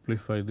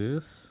simplify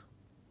this,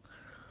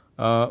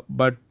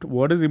 but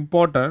what is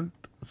important,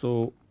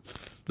 so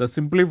the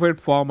simplified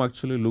form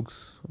actually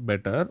looks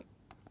better.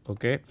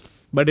 Okay.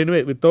 But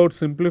anyway, without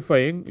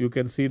simplifying you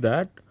can see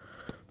that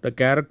the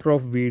character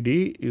of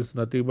Vd is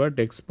nothing but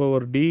x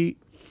power d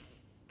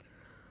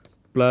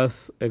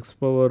plus x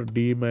power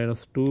d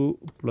minus 2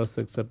 plus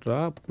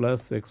etc.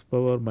 plus x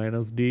power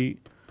minus d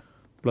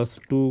plus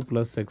 2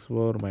 plus x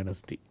power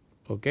minus t.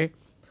 Okay.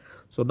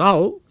 So,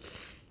 now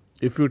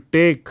if you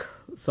take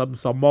some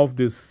sum of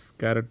these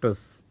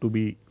characters to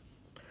be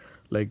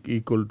like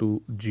equal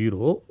to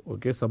 0,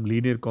 okay, some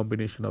linear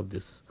combination of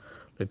this,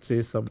 let us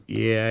say some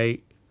ai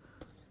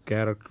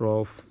character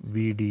of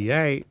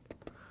Vdi,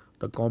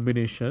 the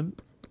combination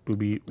to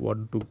be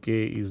 1 to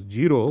k is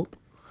 0.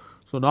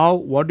 So, now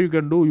what you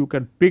can do, you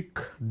can pick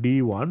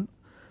d1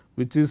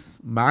 which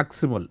is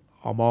maximal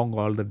among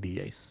all the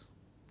di's.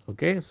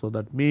 Okay. So,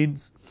 that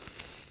means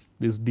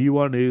this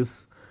d1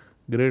 is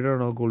greater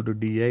than or equal to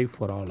di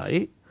for all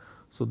I.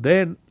 So,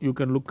 then you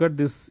can look at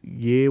this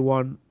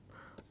a1,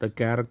 the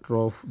character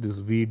of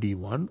this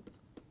Vd1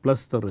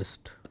 plus the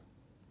rest.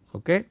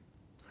 Okay.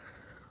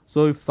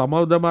 So, if some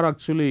of them are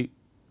actually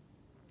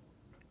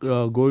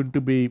going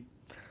to be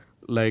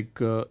like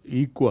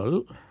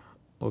equal,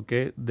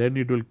 okay, then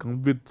it will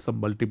come with some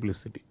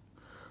multiplicity.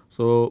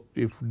 So,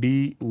 if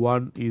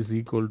d1 is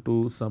equal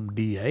to some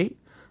di,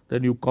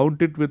 then you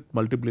count it with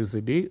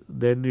multiplicity,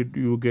 then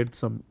you get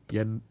some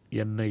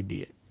ni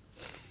di.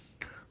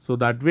 So,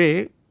 that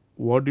way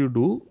what you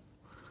do,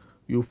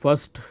 you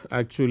first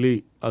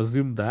actually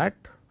assume that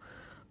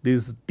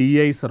these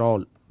di's are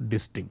all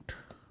distinct.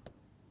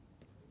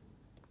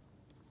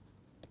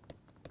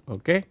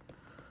 Okay.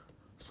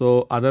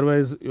 So,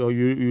 otherwise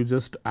you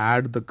just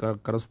add the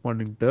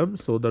corresponding term,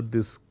 so that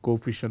this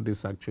coefficient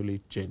is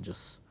actually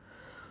changes.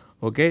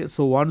 Okay.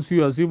 So, once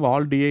you assume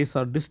all di's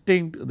are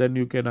distinct, then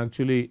you can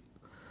actually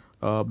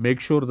make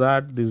sure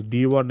that this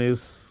d1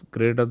 is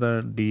greater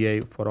than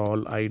di for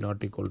all I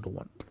not equal to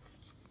 1.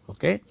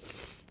 Okay.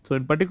 So,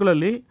 in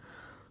particularly,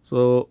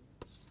 so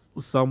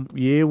some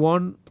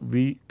a1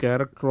 v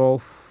character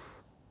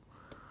of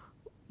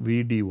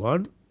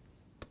Vd1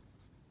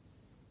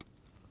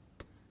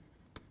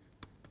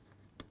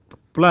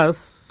 plus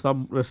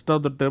some rest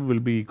of the term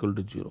will be equal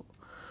to 0.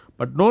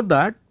 But note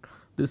that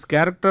this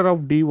character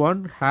of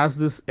d1 has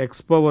this x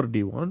power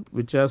d1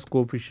 which has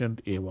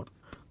coefficient a1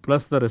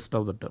 plus the rest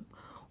of the term.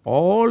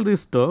 All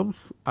these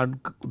terms and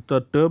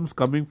the terms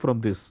coming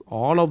from this,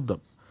 all of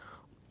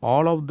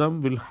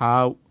them will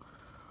have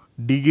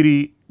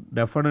degree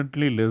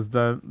definitely less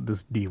than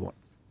this d1.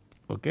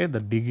 Okay. The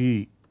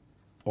degree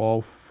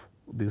of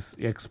this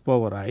x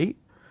power I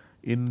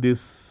in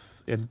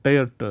this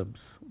entire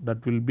terms,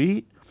 that will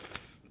be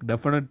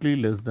definitely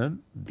less than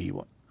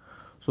d1.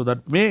 So,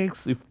 that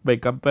makes, if by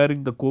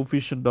comparing the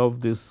coefficient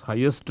of this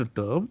highest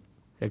term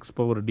x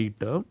power d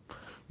term,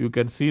 you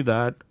can see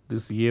that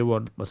this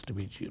a1 must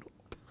be 0.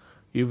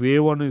 If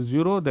a1 is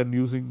 0, then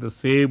using the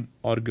same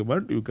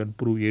argument you can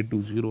prove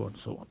a2 0 and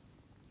so on.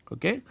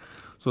 Okay.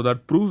 So,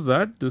 that proves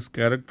that this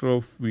character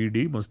of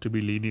Vd must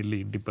be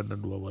linearly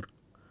independent over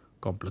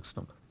complex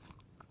number.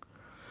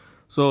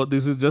 So,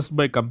 this is just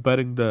by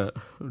comparing the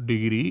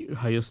degree,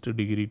 highest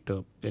degree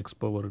term x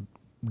power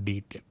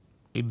d term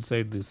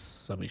inside this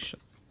summation.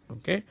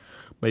 Okay.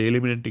 By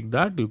eliminating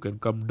that, you can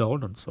come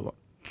down and so on.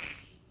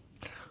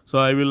 So,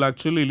 I will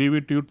actually leave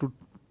it to you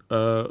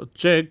to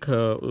check.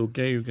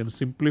 Okay, you can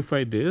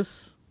simplify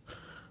this.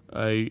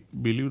 I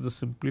believe the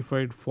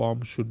simplified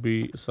form should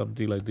be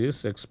something like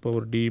this: x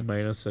power d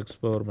minus x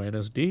power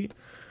minus d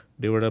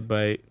divided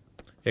by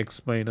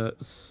x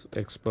minus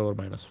x power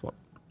minus 1.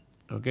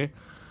 Okay.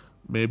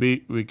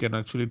 Maybe we can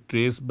actually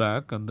trace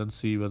back and then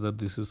see whether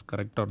this is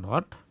correct or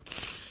not.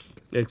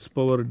 X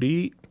power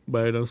d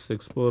minus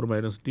x power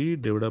minus d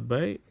divided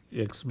by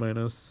x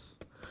minus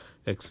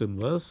x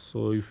inverse.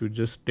 So, if you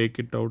just take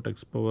it out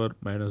x power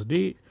minus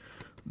d,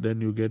 then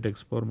you get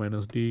x power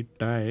minus d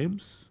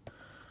times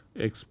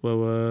x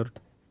power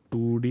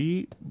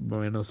 2d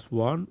minus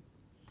 1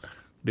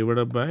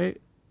 divided by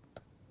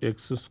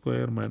x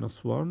square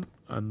minus 1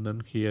 and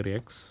then here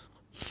x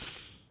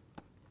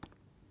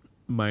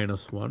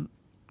minus 1.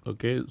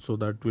 Okay, so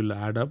that will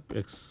add up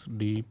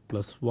xd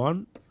plus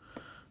 1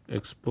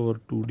 x power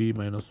 2d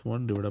minus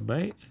 1 divided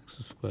by x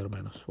square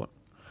minus 1.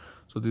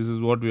 So, this is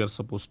what we are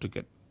supposed to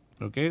get.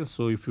 Okay,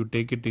 so if you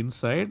take it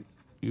inside,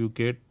 you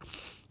get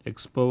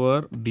x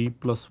power d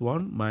plus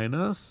 1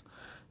 minus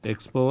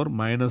x power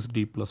minus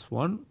d plus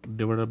 1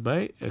 divided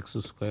by x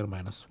square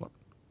minus 1.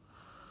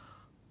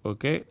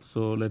 Okay,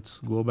 so let's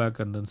go back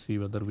and then see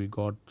whether we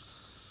got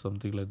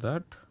something like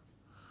that.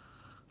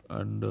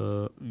 And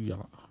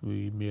yeah,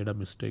 we made a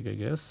mistake, I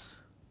guess.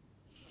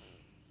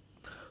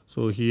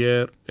 So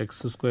here x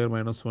square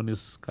minus 1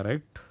 is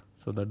correct.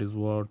 So that is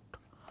what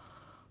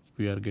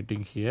we are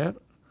getting here.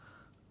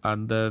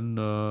 And then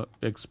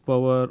x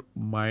power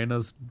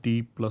minus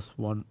d plus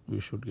 1 we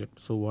should get.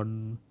 So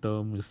one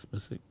term is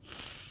missing.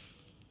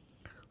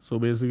 So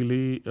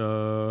basically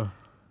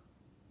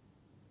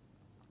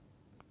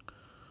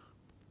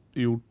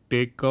you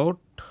take out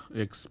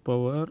x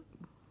power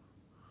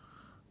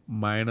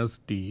minus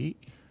d.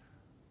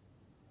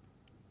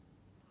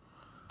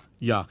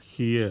 Yeah,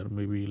 here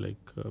maybe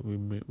like we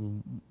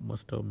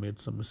must have made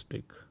some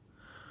mistake.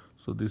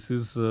 So this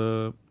is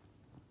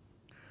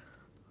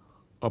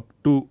up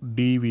to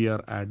d we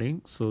are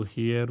adding. So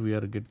here we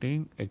are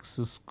getting x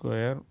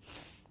square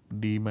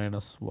d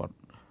minus 1.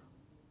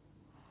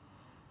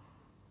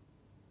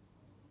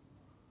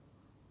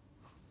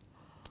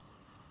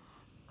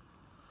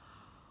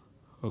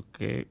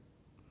 Okay.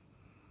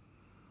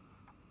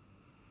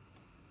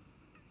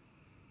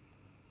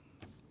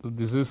 So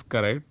this is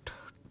correct,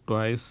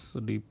 twice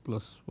d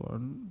plus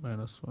 1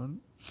 minus 1.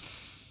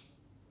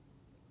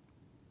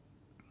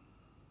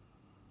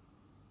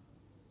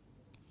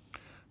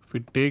 If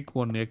we take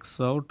one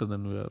x out,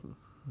 then we are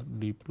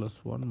d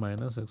plus 1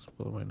 minus x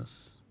power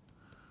minus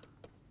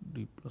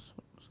d plus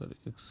 1, sorry,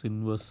 x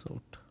inverse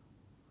out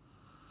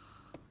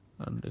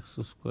and x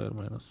square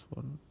minus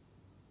 1.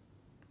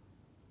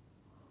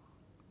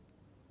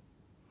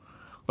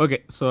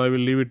 Okay, so I will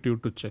leave it to you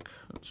to check.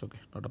 It's okay,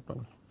 not a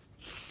problem.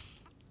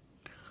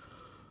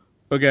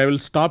 Okay, I will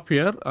stop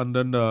here and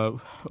then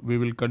we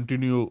will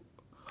continue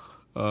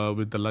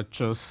with the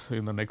lectures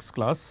in the next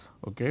class.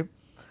 Okay.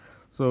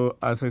 So,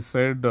 as I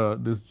said,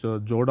 this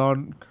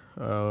Jordan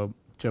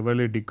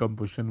Chevalier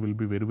decomposition will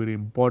be very, very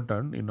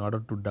important in order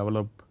to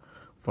develop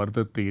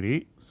further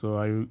theory. So,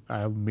 I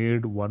have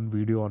made one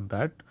video on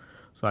that.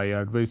 So, I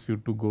advise you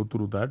to go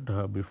through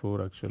that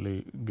before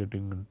actually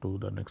getting into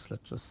the next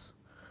lectures.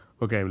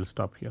 Okay, I will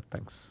stop here.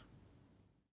 Thanks.